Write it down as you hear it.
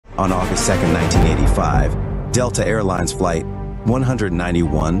On August 2, 1985, Delta Airlines Flight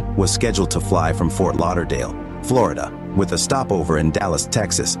 191 was scheduled to fly from Fort Lauderdale, Florida, with a stopover in Dallas,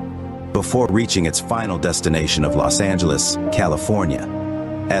 Texas, before reaching its final destination of Los Angeles, California.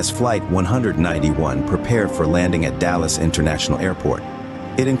 As Flight 191 prepared for landing at Dallas International Airport,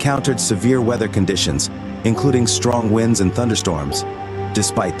 it encountered severe weather conditions, including strong winds and thunderstorms.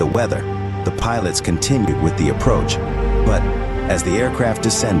 Despite the weather, the pilots continued with the approach, but as the aircraft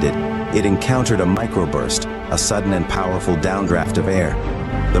descended, it encountered a microburst, a sudden and powerful downdraft of air.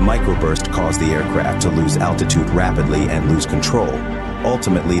 The microburst caused the aircraft to lose altitude rapidly and lose control,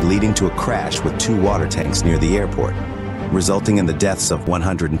 ultimately leading to a crash with 2 water tanks near the airport, resulting in the deaths of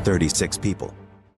 136 people.